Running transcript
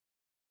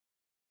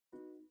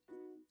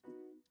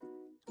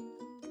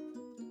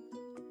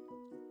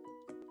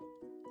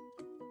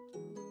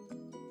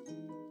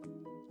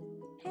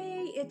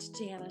it's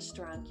Jana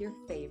Strunk, your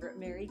favorite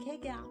Mary Kay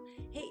gal.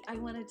 Hey, I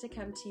wanted to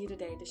come to you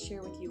today to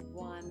share with you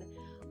one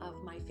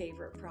of my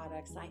favorite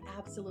products. I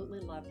absolutely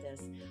love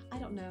this. I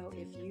don't know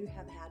if you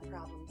have had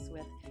problems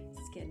with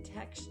skin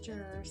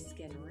texture,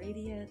 skin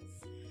radiance,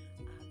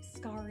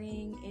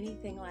 scarring,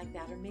 anything like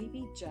that, or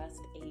maybe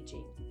just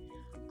aging.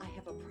 I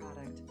have a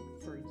product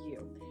for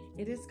you.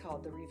 It is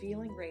called the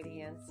Revealing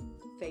Radiance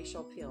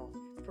Facial Peel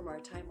from our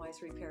Time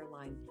Wise Repair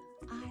line.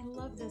 I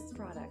love this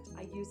product.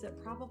 I use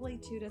it probably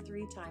 2 to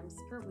 3 times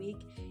per week.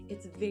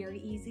 It's very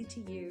easy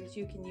to use.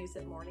 You can use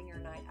it morning or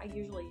night. I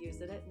usually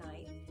use it at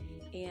night.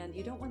 And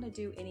you don't want to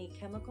do any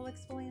chemical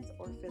exfoliants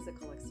or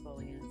physical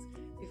exfoliants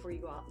before you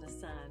go out in the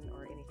sun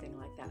or anything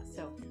like that.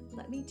 So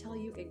let me tell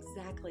you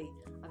exactly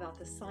about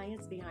the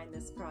science behind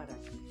this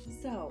product.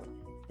 So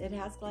it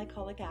has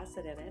glycolic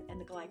acid in it, and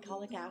the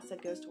glycolic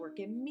acid goes to work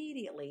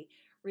immediately,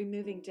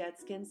 removing dead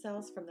skin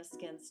cells from the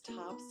skin's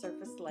top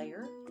surface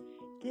layer.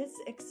 This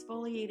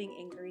exfoliating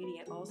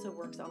ingredient also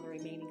works on the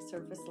remaining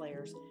surface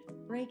layers,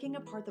 breaking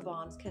apart the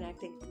bonds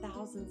connecting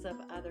thousands of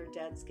other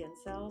dead skin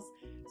cells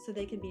so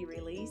they can be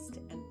released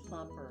and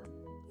plumper,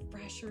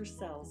 fresher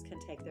cells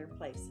can take their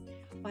place.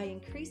 By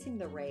increasing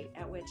the rate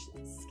at which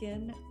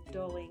skin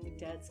dulling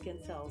dead skin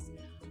cells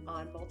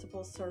on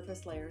multiple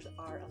surface layers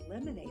are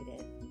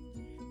eliminated,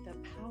 the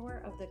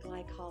power of the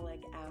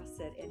glycolic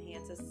acid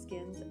enhances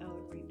skin's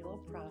own renewal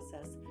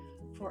process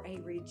for a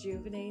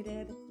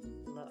rejuvenated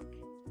look.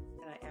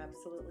 And I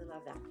absolutely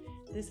love that.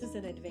 This is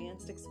an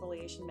advanced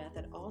exfoliation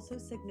method, also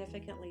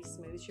significantly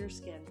smooths your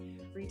skin,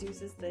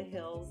 reduces the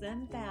hills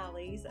and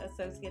valleys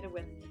associated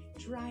with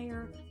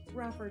drier,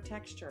 rougher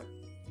texture.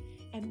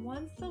 And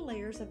once the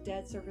layers of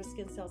dead surface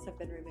skin cells have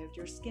been removed,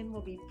 your skin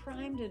will be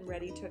primed and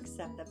ready to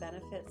accept the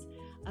benefits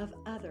of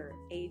other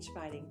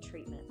age-fighting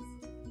treatments.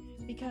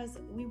 Because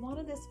we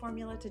wanted this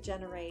formula to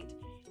generate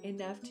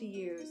enough to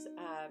use,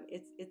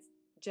 it's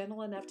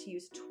gentle enough to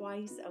use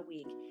twice a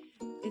week.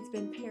 It's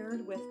been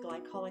paired with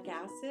glycolic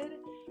acid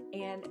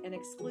and an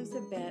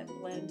exclusive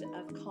blend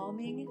of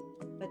calming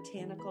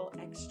botanical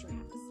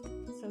extracts.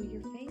 So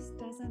your face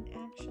doesn't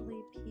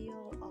actually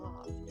peel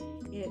off.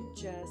 It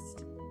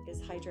just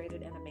is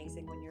hydrated and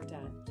amazing when you're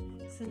done.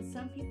 Since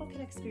some people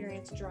can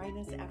experience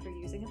dryness after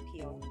using a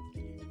peel,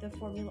 the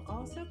formula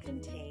also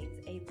contains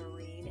a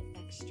marine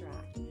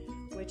extract,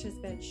 which has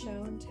been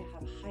shown to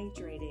have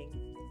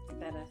hydrating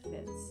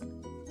benefits.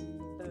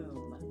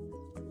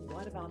 Boom.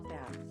 What about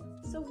that?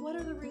 So what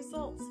are the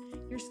results?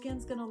 Your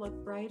skin's going to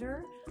look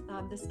brighter.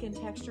 The skin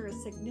texture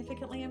is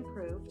significantly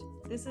improved.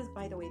 This is,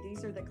 by the way,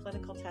 these are the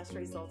clinical test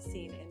results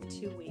seen in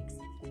 2 weeks.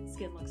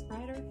 Skin looks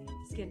brighter.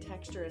 Skin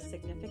texture is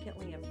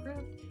significantly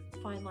improved.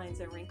 Fine lines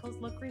and wrinkles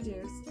look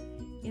reduced.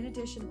 In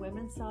addition,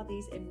 women saw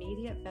these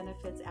immediate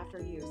benefits after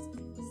use.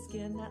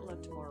 Skin that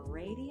looked more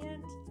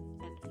radiant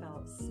and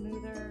felt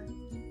smoother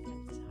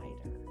and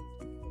tighter.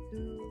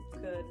 Who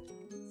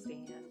couldn't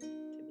stand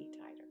to be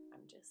tighter?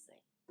 I'm just saying.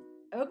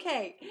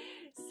 Okay,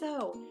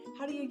 so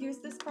how do you use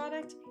this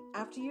product?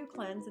 After you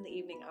cleanse in the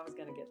evening, I was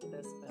going to get to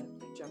this, but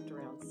I jumped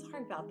around.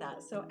 Sorry about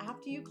that. So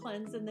after you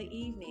cleanse in the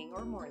evening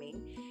or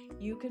morning,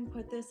 you can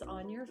put this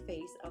on your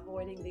face,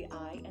 avoiding the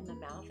eye and the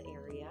mouth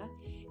area,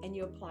 and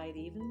you apply it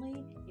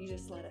evenly. You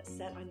just let it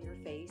set on your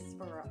face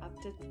for up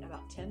to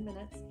about 10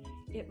 minutes.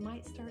 It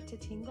might start to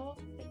tingle,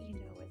 but you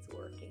know it's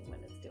working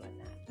when it's doing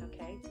that,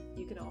 okay?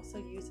 You can also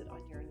use it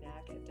on your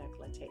neck and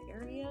décolleté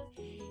area,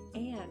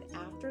 and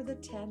after the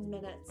 10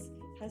 minutes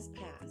has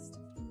passed,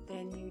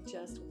 then you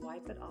just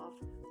wipe it off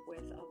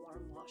with a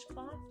warm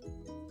washcloth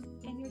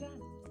and you're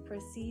done.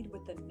 Proceed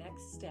with the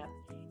next step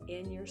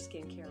in your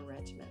skincare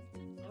regimen.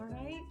 All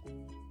right?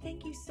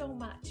 Thank you so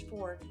much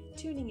for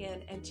tuning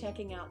in and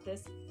checking out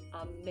this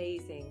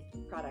amazing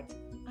product.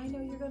 I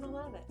know you're going to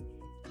love it.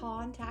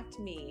 Contact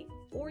me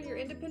or your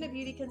independent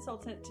beauty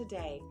consultant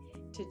today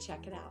to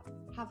check it out.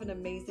 Have an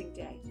amazing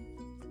day.